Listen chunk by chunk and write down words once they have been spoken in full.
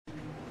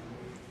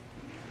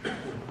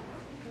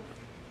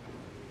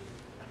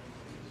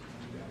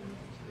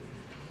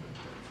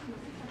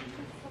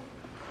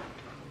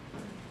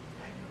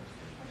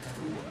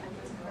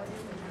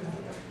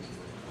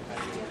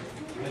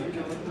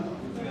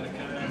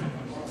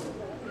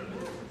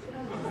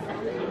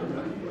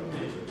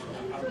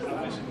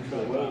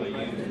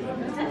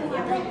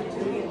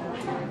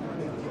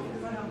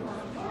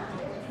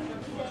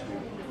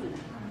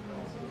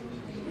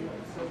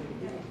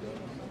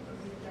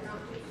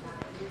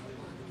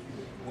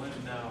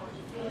Now,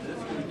 this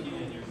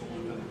weekend you're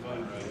going to the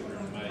fundraiser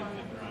in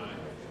Macon, right?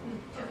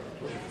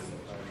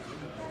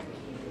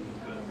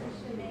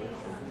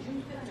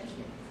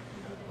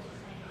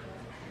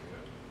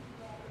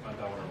 My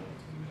daughter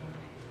wants to go.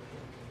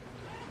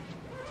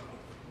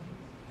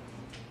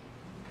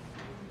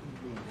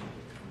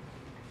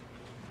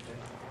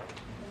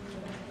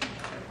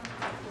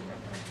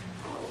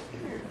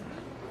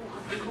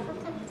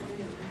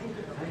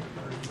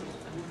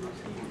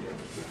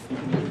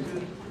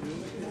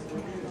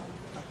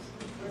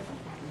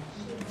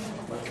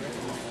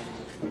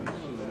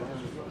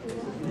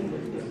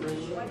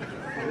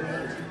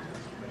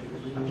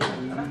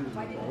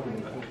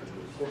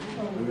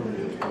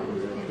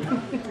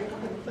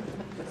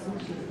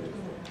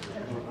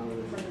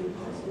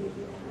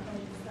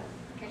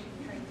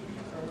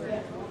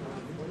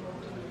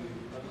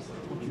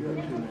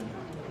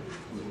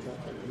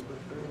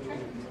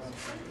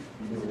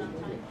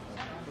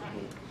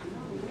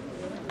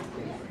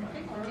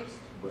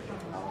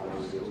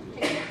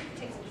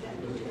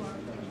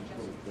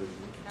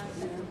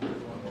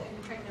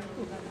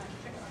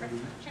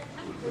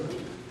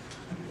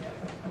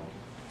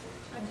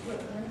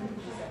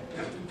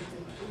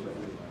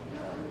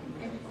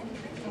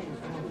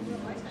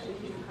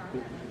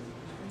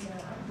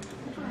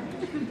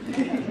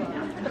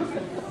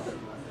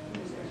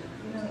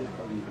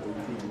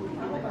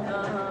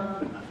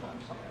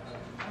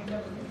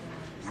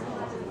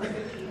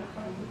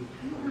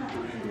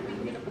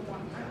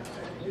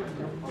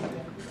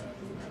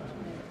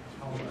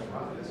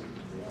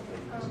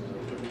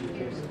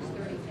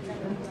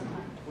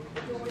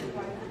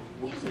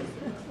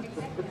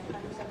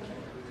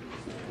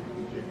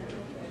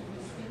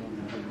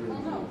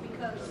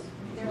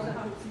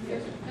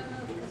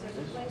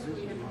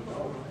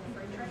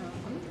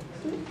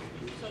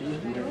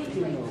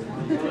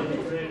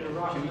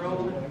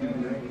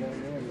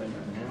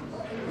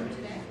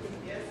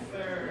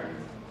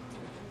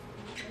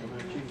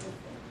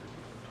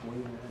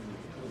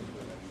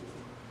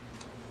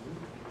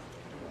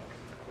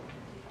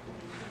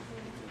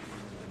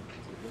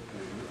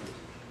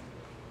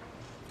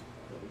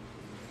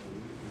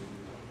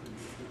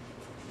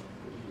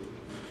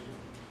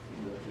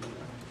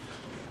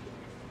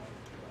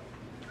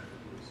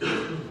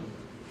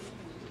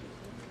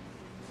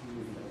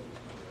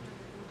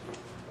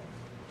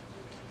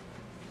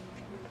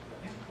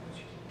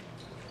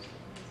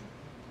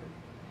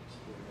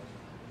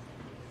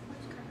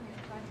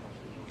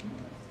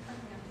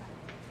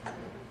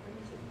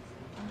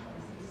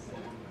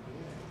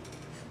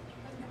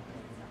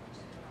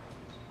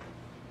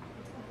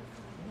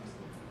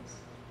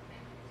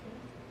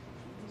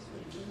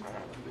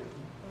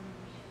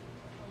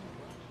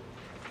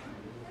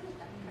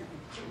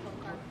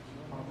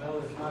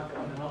 It's not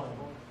coming home.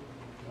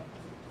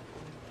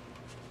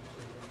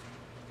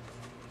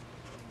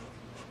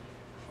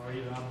 Or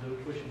either I'm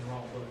pushing the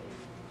wrong button.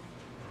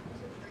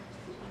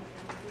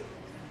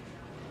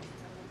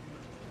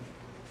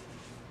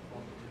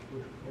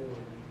 Push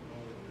forward.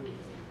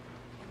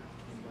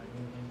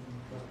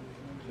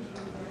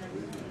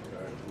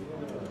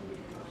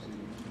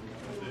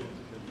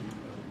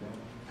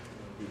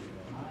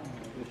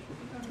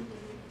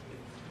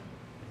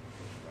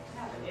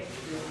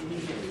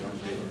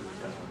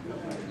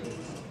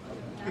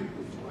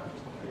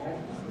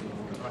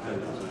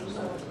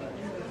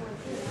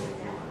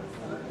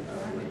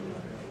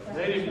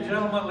 Ladies and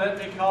gentlemen, let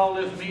me call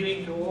this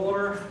meeting to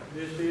order.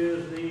 This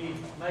is the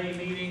May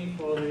meeting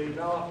for the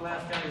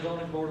Lowndes County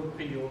Zoning Board of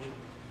Appeals.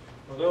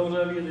 For those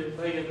of you that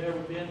may have never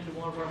been to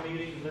one of our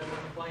meetings, let me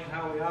explain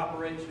how we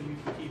operate so you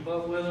can keep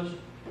up with us.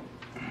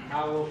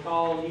 I will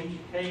call each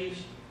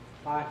case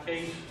by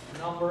case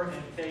number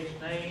and case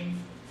name.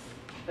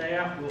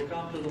 Staff will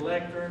come to the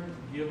lectern,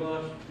 give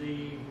us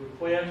the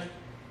request.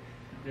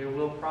 There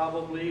will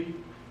probably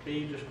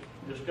be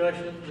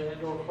discussions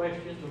and or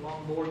questions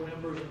among board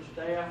members and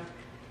staff.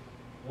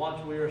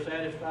 Once we are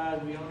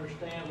satisfied we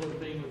understand what is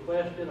being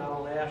requested,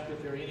 I'll ask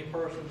if there are any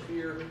persons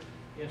here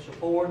in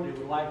support that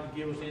would like to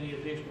give us any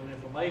additional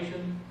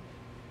information.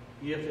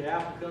 If the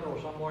applicant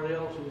or someone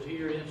else is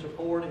here in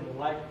support and would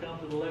like to come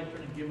to the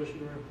lectern and give us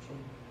some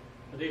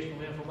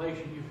additional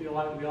information you feel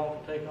like we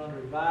ought to take under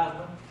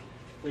advisement,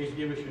 please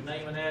give us your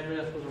name and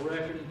address for the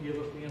record and give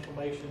us the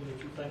information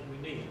that you think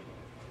we need.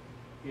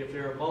 If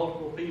there are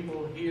multiple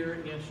people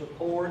here in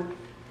support,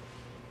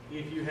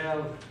 if you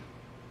have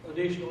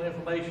additional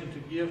information to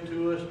give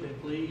to us, then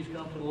please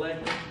come to the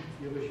lectern,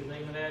 give us your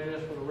name and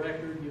address for the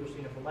record, give us the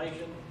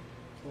information.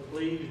 But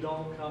please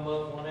don't come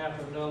up one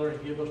after another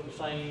and give us the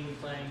same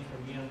thing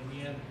again and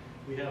again.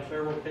 We have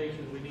several cases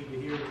we need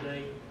to hear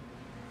today.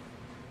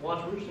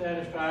 Once we're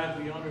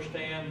satisfied, we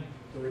understand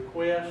the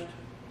request,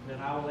 then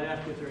I will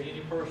ask if there are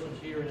any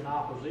persons here in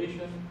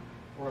opposition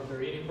or if there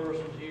are any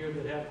persons here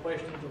that have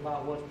questions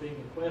about what's being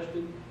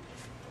requested.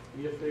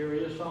 If there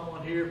is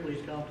someone here,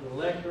 please come to the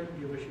lectern,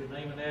 give us your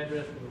name and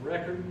address for the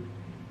record,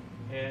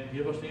 and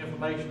give us the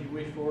information you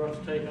wish for us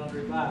to take under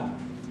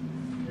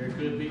advisement. There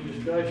could be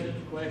discussions,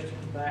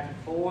 questions back and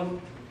forth.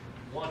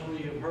 once we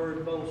have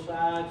heard both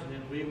sides,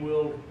 then we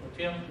will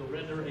attempt to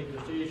render a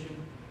decision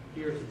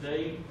here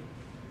today.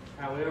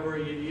 However,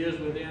 it is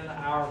within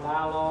our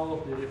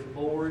bylaws that if the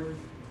board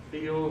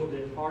feels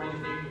that parties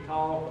need to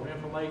talk or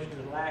information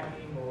is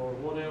lacking or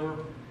whatever,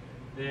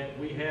 that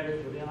we have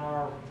it within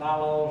our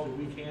bylaws that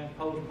we can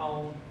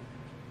postpone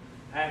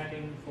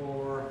acting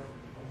for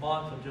a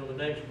month until the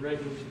next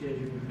regularly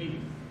scheduled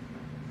meeting.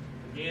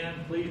 Again,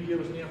 please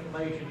give us the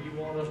information you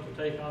want us to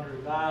take under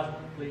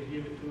advisement. Please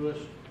give it to us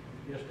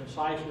as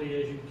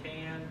concisely as you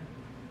can,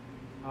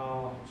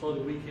 so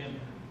that we can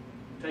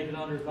take it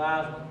under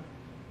advisement.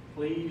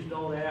 Please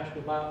don't ask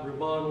about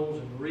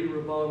rebuttals and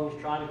re-rebuttals.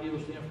 Try to give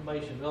us the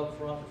information up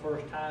front the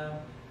first time.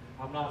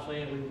 I'm not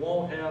saying we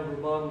won't have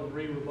rebuttal and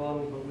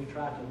re-rebuttals, but we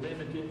try to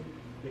limit it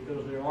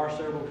because there are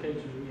several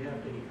cases we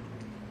have to hear.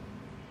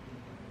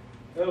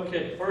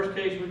 Okay, first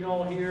case we're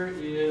going to hear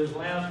is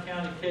Lowndes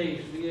County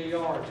case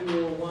VAR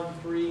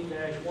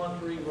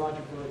 2013-13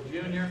 Roger Bud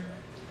Jr.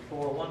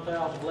 for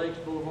 1000 Lakes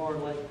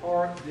Boulevard, Lake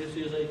Park. This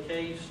is a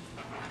case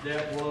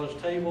that was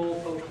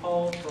tabled,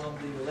 postponed from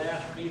the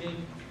last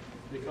meeting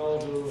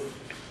because of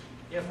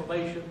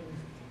information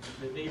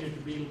that needed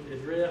to be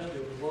addressed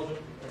that wasn't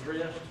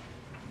addressed.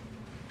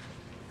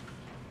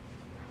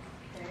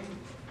 Okay.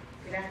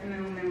 Good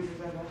afternoon, members of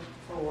the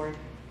board.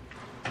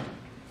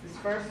 This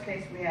first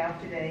case we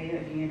have today,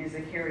 again, is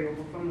a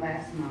carryover from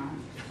last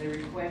month. It's a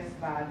request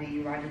by the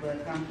Roger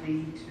Bud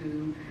Company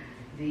to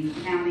the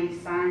county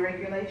sign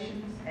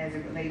regulations as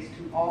it relates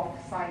to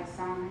off-site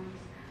signs.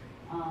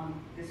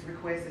 This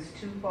request is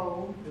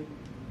twofold.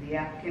 The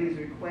applicant is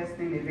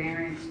requesting a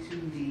variance to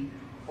the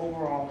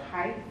overall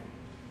height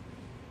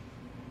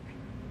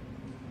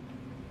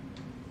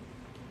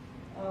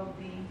of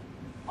the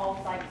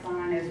off-site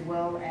sign as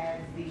well as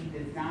the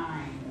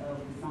design of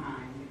the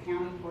sign. The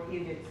county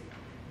prohibits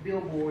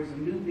billboards or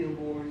new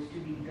billboards to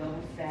be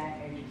double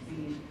stacked, as you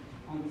see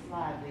on the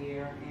slide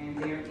there, and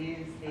there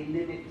is a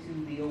limit to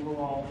the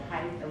overall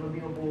height of a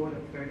billboard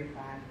of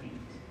 35 feet.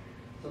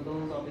 So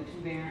those are the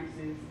two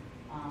variances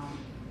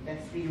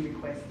that's being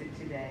requested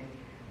today.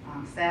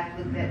 Staff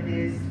looked at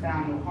this,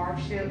 found no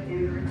hardship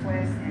in the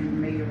request,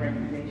 and made a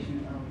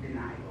recommendation of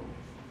denial.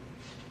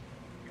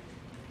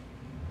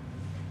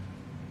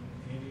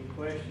 Any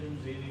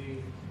questions,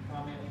 any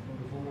comments from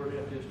the board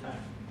at this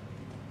time?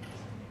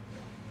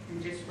 And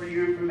just for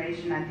your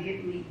information, I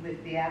did meet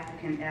with the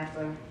applicant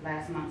after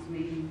last month's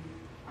meeting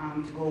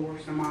to go over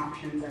some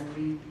options. I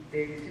believe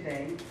they're here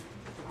today.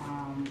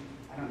 I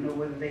don't know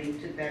whether they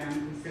took that under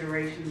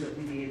consideration, but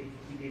we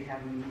did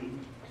have a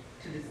meeting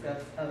to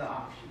discuss other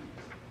options.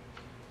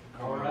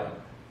 All right. Go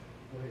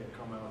ahead.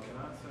 Carmel, can I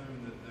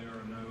assume that there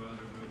are no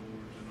other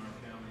billboards in our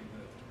county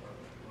that are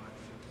like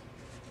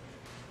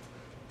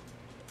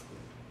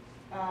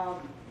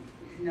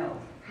this? No.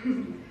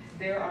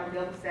 There are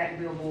double stack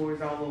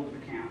billboards all over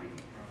the county.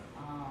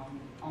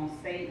 On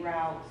state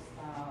routes,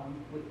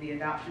 with the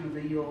adoption of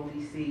the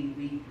UODC,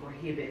 we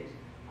prohibited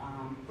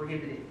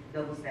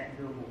double stack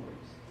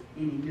billboards,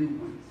 any new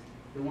ones.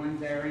 The ones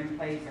that are in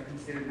place are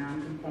considered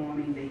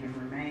non-conforming. They can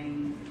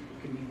remain,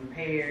 can be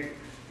repaired,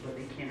 but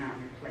they cannot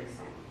replace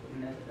it with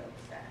another double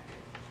stack.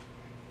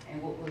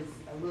 And what was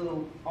a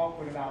little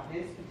awkward about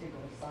this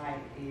particular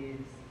site is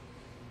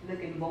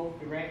looking both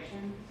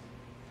directions.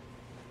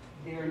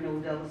 There are no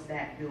double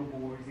stack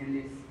billboards in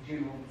this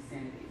general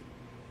vicinity.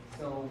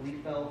 So we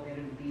felt that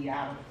it would be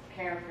out of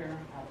character,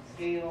 out of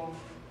scale.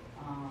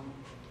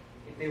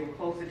 If they were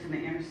closer to the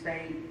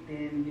interstate,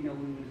 then we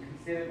would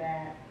consider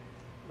that,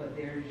 but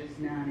there's just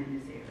none in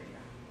this area.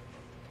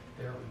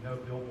 There are no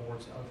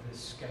billboards of this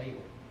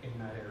scale in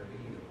that area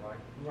either,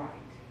 right?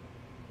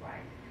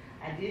 Right.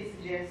 I did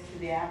suggest to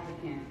the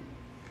applicant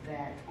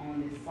that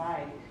on this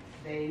site,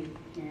 they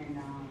can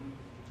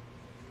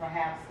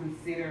perhaps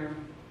consider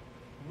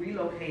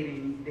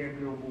relocating their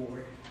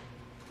billboard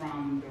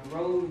from the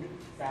road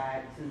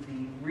side to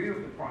the rear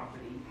of the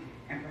property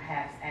and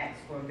perhaps ask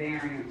for a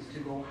variance to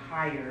go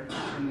higher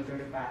than the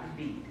 35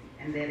 feet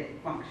and let it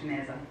function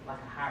as like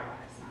a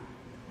high-rise sign.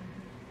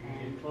 And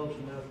get close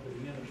enough to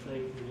the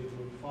interstate that it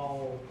would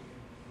fall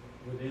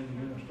within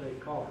the interstate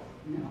corridor.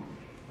 No.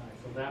 Right,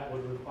 so that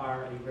would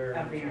require a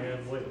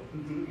variance as well.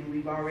 And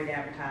we've already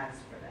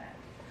advertised for that.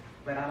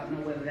 But I don't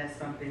know whether that's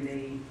something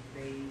they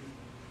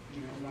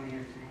want to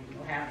entertain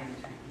or have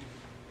entertained.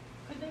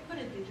 Could they put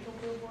a digital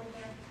billboard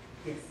there?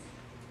 Yes.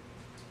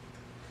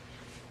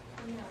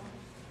 No.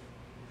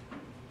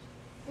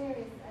 There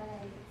is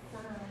a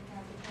sign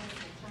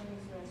advertising a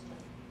Chinese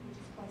restaurant,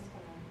 which is close to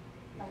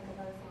Lake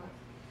of Ozark.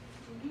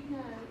 Do you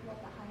know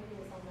what the height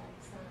is on that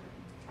sign?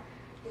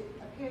 It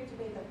appeared to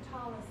be the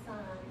tallest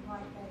sign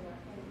right there,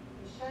 and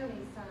the show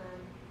me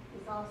sign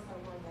is also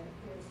one that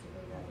appears to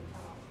be rather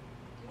tall.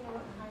 Do you know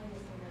what the height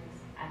is on those?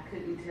 I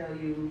couldn't tell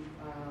you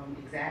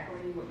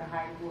exactly what the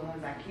height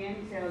was. I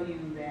can tell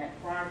you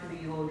that prior to the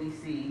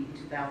UODC in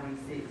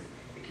 2006,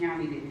 the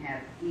county didn't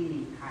have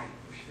any height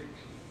restrictions.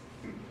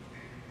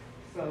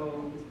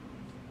 So,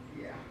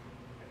 yeah,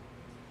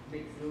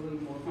 makes it a little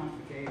more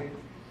complicated.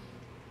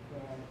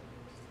 But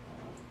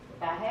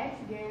if I had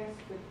to guess,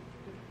 with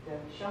the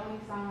showing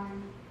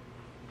sign,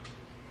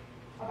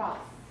 about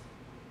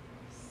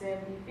 50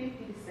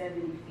 to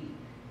 70 feet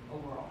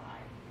overall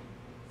height.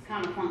 It's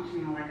kind of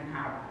functioning like a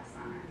high-rise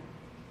sign.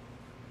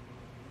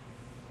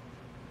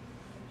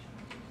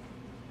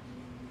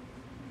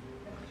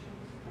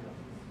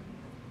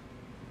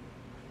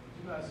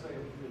 You guys say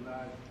if we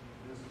deny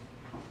this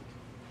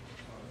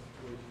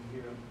situation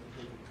here, that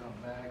they could come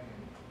back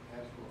and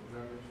ask for a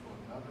variance for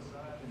another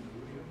sign in the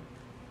rear?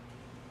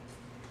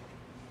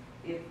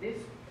 If this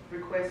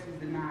request is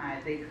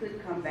denied, they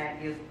could come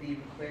back if the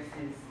request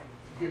is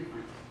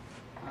different,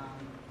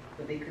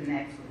 but they couldn't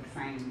ask for the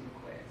same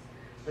request.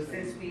 But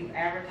since we've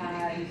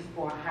advertised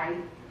for a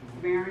height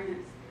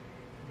variance,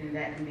 then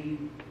that can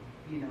be,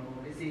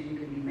 a decision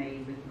can be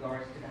made with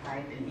regards to the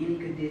height and any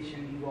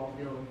condition you all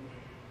feel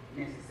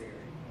necessary.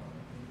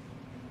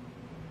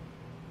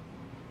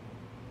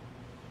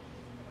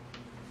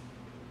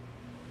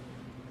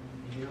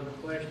 Any other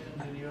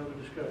questions, any other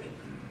discussion?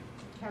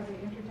 Have they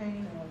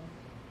entertained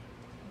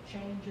a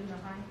change in the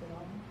height at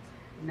all?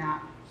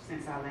 Not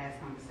since our last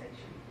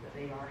conversation, but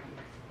they are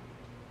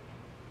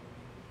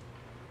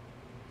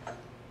here.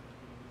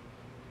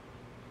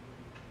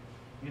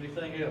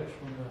 Anything else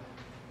from the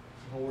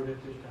board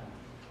at this time?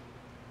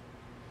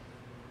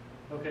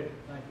 Okay,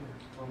 thank you,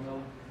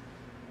 Carmella.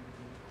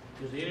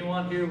 Is there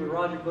anyone here with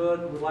Roger Bud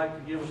who would like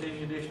to give us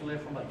any additional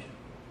information?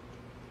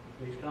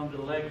 Please come to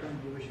the lectern,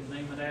 give us your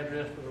name and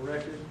address for the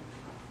record.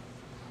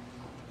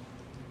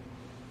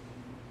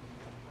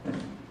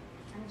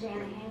 I'm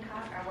Jana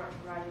Hancock. I work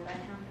for Roger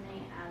Bud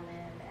Company. I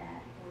live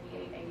at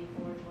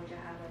 4884 Georgia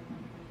Highway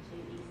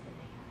 122 East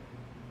Atlanta.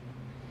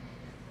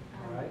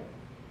 All right.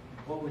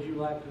 What would you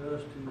like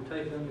us to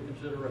take under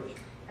consideration?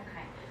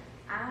 Okay.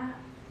 I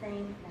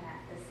think that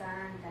the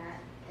sign that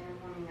they're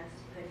wanting us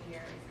to put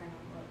here is going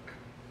to look,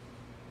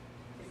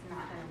 it's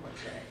not going to look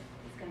good.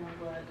 It's going to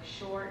look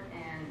short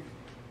and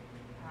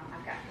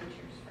I've got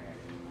pictures for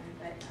everyone,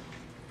 but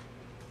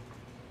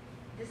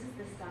this is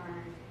the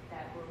sign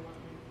that we're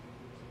wanting to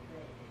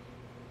put.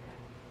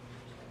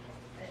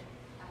 But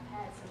I've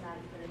had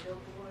somebody put a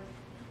billboard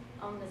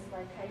on this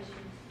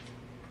location,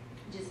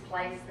 just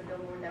place the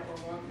billboard that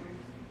we're wanting.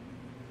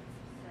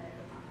 So,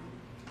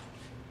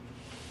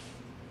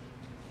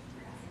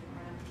 passing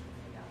around, so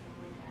y'all can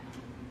look at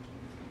it.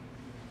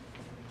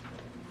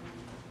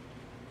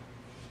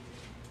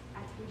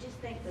 We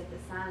just think that the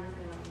sign is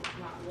going to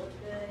not look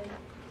good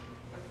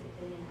with it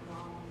being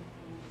long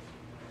and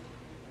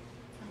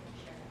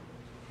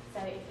so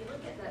if you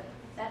look at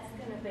that's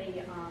going to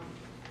be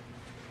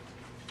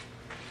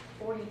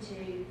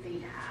 42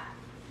 feet high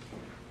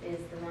is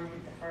the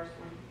first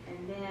one, and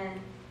then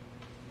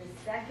the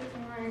second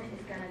one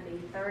is going to be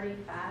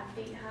 35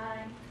 feet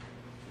high,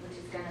 which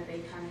is going to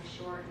be kind of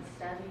short and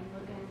stubby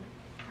looking,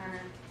 kind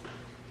of,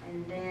 and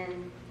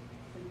then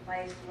we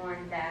placed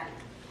one that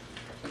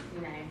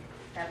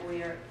that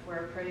we're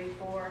approved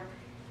for,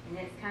 and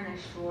it's kind of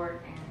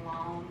short and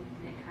long,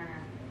 and it kind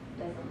of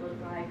doesn't look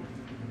like,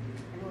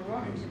 and we're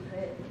wanting to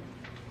put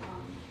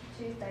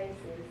two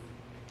faces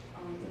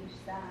on each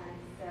side.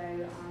 So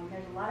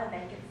there's a lot of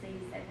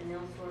vacancies at the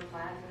Mill Store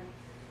Plaza,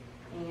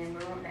 and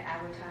we're wanting to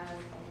advertise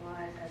a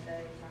lot of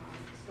those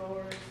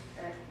stores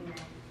that,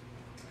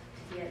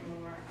 to get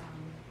more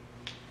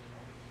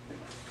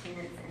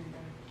tenants in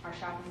our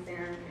shopping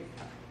center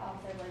is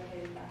also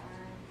located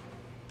behind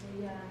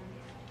the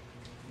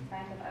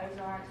Bank of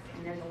Ozarks,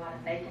 and there's a lot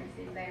of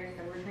vacancies there,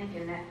 so we're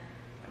thinking that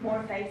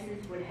more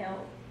faces would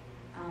help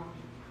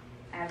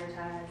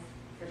advertise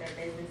for their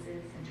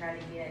businesses and try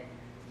to get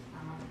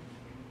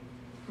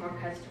more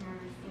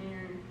customers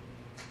in.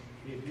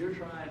 If you're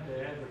trying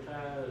to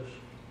advertise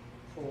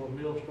for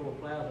Mill Store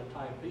Plaza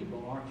type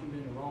people, aren't you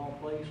in the wrong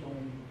place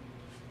on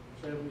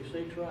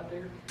 76 right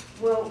there?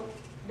 Well,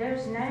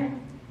 there's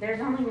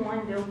only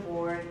one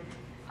billboard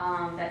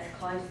that's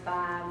close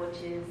by,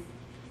 which is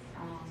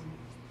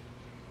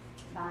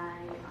by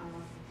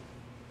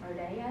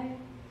Rodeo.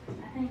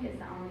 I think it's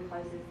the only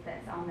closest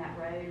that's on that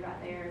road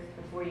right there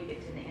before you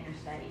get to the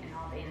interstate, and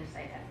all the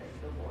interstate has those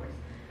billboards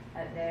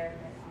up there.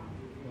 But,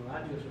 Well,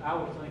 I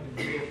was thinking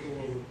the Mill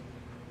Store was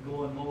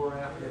going more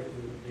after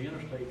the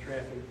interstate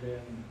traffic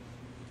than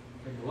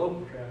the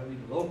local traffic. I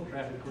mean, the local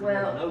traffic pretty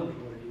much knows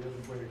what it is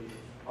and where it is.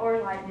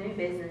 or like new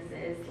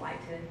businesses like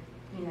to,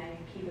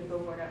 keep a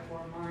billboard up for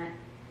a month,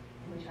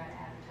 and we try to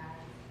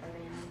advertise for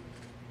them.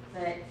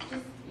 But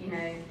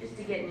just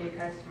to get new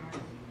customers.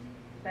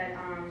 But,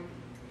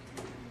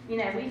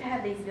 we've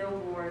had these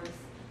billboards,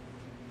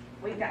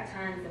 we've got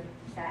tons of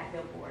stacked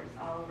billboards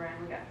all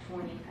around. We've got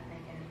 20, I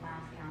think, in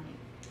Lowndes County.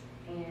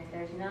 And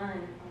there's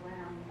none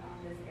around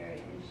this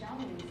area. And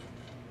Lowndes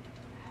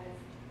has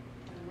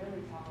a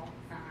really tall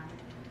sign.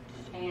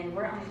 And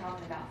we're only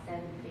talking about 7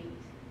 feet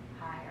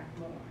high or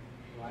more.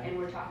 Right. And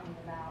we're talking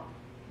about,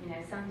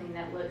 something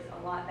that looks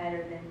a lot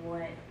better than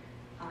what,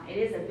 it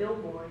is a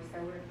billboard, so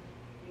we're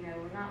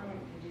not wanting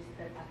to just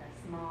put like a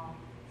small,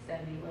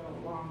 stubby little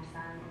long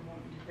sign. We're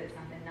wanting to put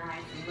something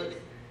nice and looks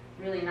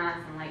really nice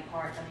in Lake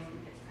Park. I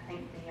mean, I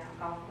think the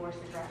golf course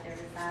is right there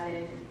beside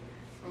it, and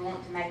we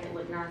want to make it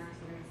look nice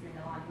because we're going to spend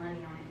a lot of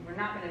money on it. We're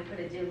not gonna put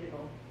a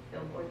digital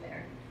billboard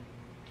there.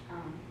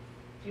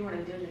 If you want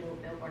a digital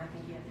billboard, I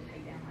think you have to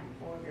take down like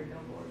 4 of your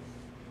billboards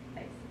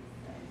faces.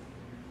 So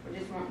we're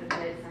just wanting to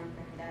put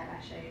something that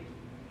I showed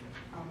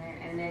on there.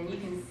 And then you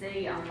can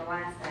see on the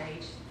last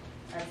page,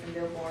 some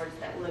billboards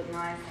that look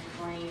nice and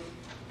clean,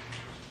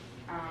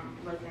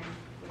 looking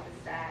with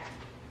a stack,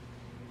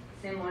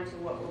 similar to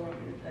what we're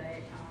wanting to put on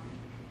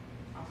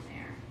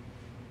there.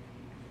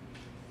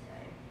 So,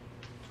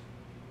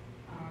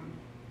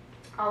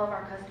 all of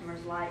our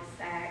customers like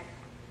stack.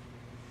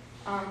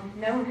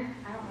 No one,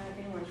 I don't know if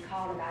anyone's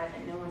called about it,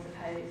 but no one's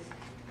opposed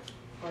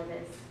for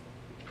this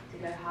to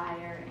go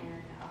higher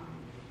and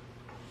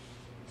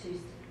to a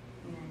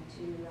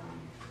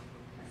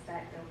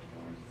stack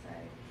billboard. So,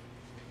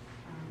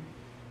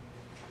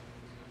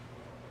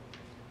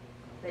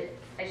 but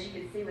as you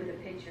can see with the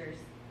pictures,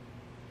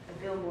 a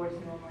billboard's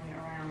normally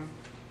around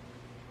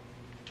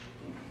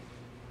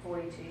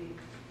 42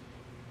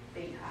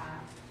 feet high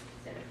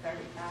instead of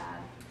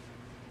 35,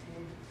 and I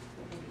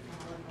think it's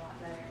gonna look a lot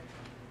better.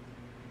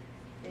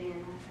 Then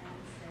like that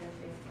instead of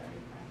being 35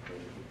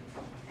 feet,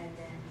 and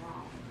then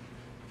long,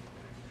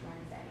 1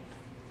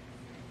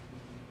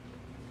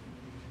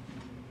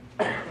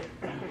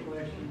 Any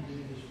questions,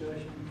 any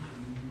discussions?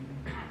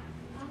 I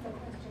have a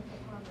question for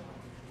Pamela.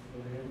 Go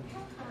ahead.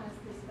 How high is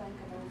this bank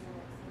of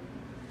Ozarks?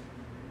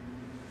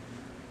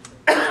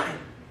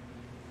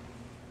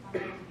 I'm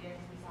going to guess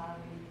it's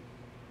probably,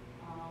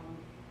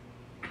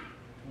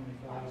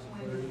 25,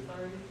 20 30. to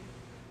 30.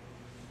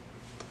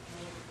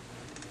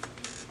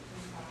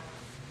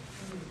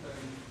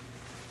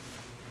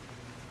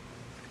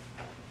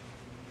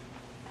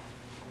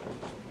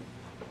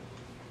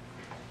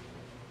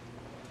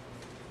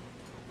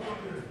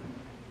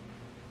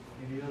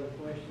 Any other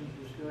questions,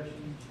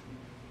 discussions?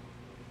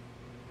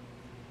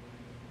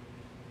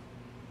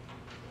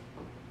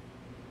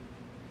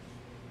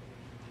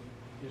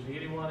 Is there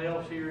anyone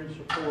else here in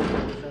support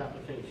of this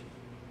application?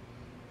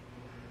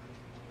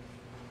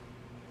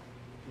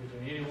 Is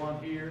there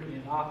anyone here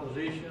in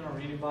opposition or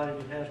anybody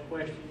that has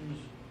questions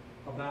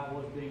about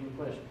what's being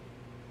requested?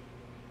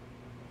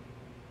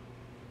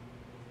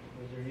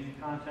 Was there any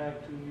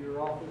contact to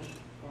your office,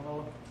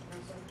 Carmela?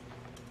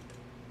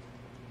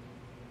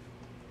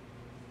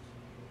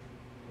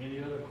 Any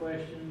other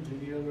questions,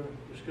 any other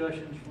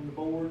discussions from the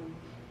board?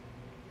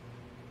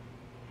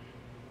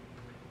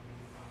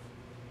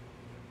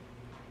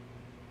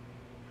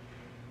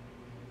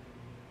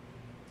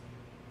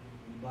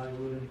 Anybody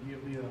willing to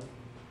give me a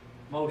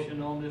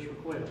motion on this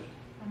request?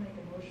 I make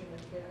a motion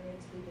that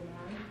variance be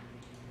denied.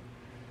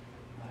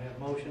 I have a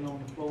motion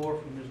on the floor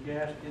from Ms.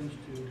 Gaskins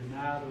to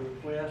deny the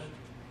request,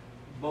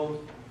 both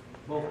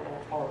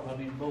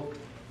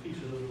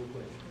pieces of the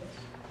request.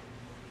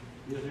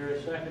 Yes. Is there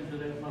a second to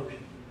that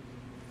motion?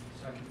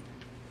 Second.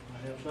 I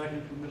have a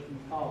second from Mr.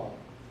 McCall.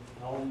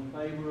 All in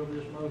favor of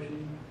this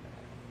motion,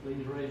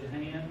 please raise your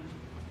hand.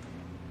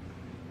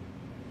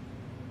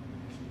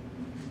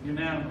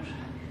 Unanimous.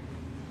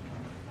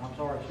 I'm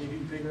sorry, see if you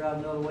can figure out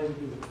another way to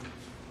do it.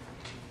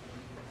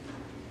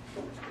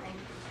 Thank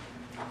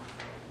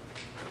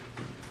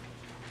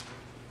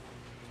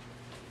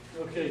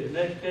you. Okay, the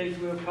next case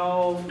we'll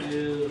call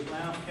is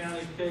Lowndes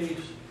County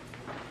case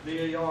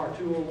VAR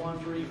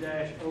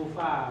 2013-05.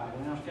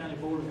 Lowndes County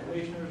Board of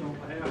Commissioners on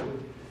behalf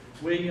of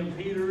William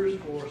Peters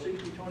for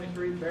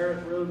 6023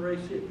 Barrett Road, Ray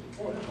City.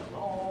 Boy, that's a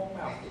long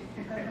mouthful.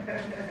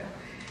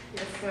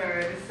 Yes,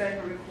 sir. The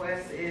second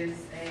request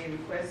is a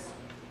request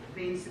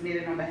being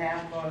submitted on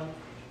behalf of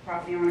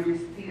property owner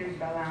Mr. Peters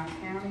by Lowndes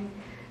County.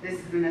 This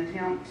is an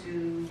attempt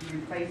to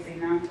replace a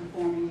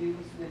non-conforming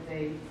use with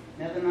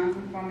another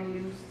non-conforming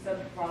use.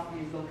 Subject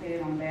property is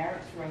located on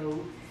Barrett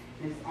Road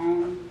and is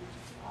owned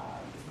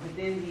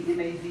within the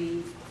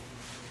MAZ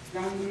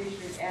zoning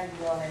district as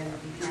well as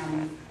the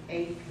county's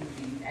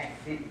APZ,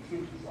 accident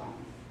potential zone.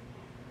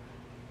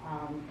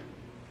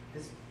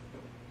 This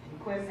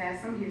request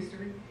has some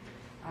history.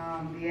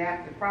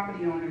 The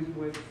property owners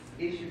was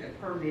issued a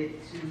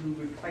permit to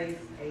replace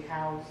a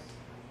house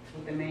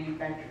with a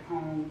manufactured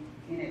home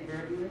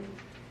inadvertently.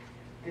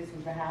 This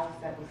was the house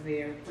that was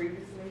there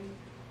previously.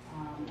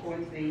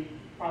 According to the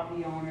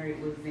property owner, it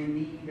was in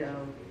need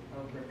of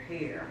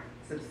repair,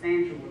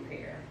 substantial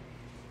repair.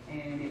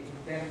 And it was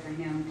better for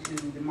him to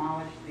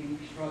demolish the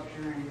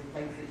structure and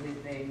replace it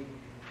with a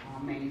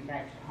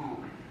manufactured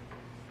home.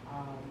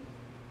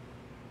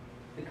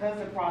 Because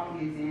the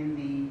property is in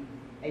the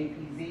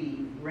APZ,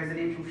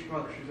 residential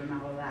structures are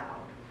not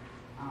allowed.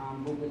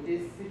 But with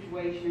this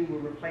situation,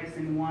 we're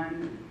replacing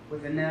one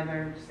with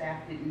another.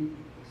 Staff didn't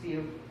see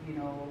a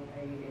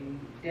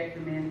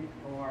detriment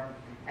or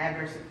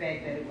adverse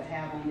effect that it would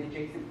have on the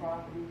adjacent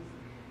properties.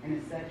 And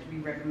as such, we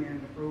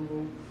recommend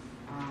approval.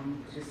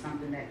 It's just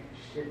something that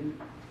shouldn't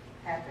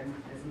happen.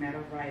 As a matter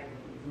of right, it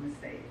was a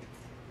mistake.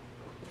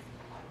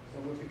 So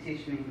we're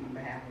petitioning on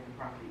behalf of the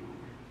property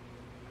owner.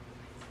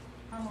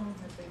 How long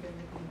has they been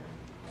living there?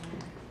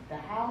 The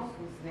house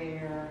was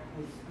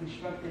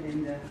constructed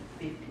in the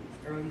 50s,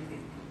 early 50s.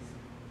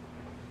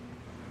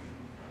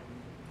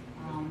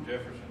 Mr.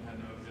 Jefferson had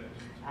no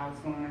objections. I was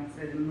going to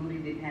say,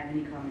 Moody didn't have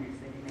any comments,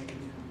 they didn't make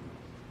any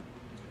comments.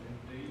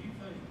 Do you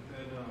think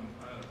that,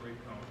 I had a brief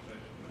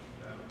conversation with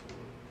Mr.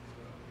 Davenport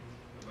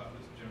about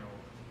this general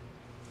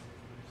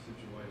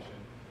situation,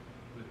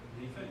 but do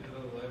you think that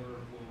it'll ever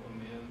will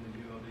amend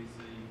the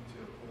ULDC to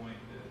a point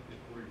that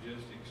if we're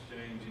just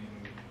exchanging,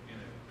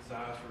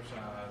 size for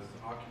size,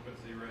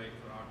 occupancy rate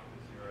for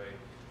occupancy rate,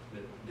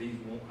 that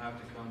these won't have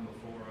to come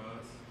before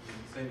us?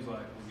 It seems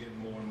like we're getting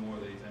more and more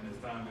of these, and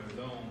as time goes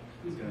on,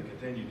 it's gonna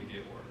continue to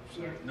get worse.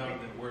 Yeah.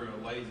 Not that we're a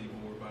lazy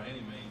board by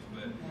any means,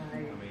 but,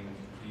 Right. I mean,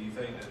 do you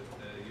think that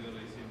the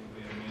ULDC will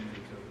be amended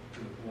to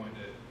the point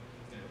that,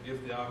 if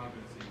the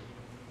occupancy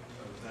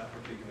of that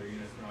particular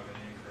unit's not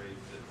gonna increase,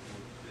 that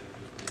it'll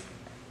just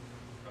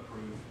be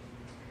approved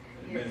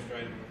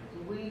administratively?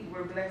 We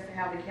were blessed to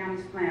have the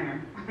county's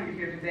planner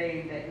here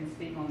today that can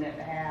speak on that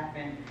behalf,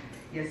 and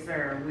yes,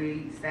 sir,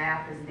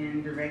 staff has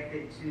been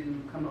directed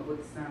to come up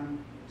with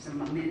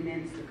some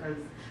amendments because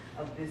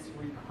of this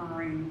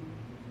recurring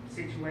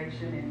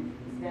situation, and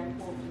Ms.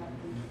 Davenport, would you like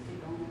to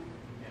speak on that?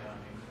 Yeah, I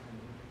mean,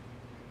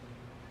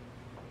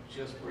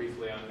 just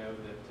briefly, I know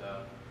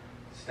that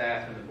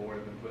staff and the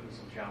board have been put in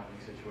some challenging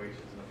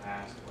situations in the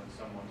past when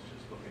someone's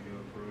just looking to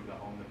improve the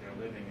home that they're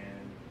living in.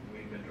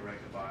 We've been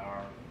directed by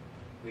our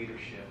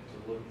leadership to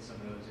look at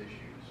some of those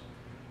issues,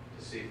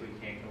 to see if we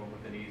can't come up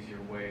with an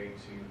easier way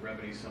to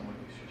remedy someone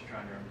who's just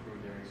trying to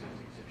improve their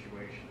existing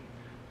situation.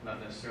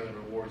 Not necessarily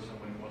reward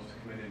someone who wants to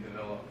come in and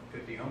develop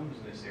 50 homes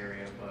in this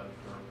area, but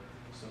for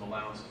some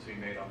allowances to be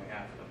made on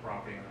behalf of the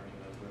property owners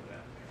and those living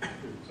out there.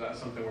 So that's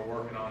something we're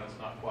working on. It's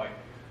not quite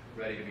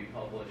ready to be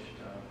published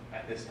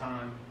at this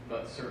time,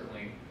 but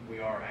certainly we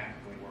are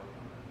actively working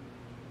on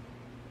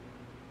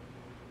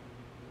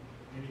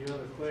that. Any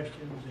other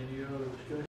questions, any other discussion?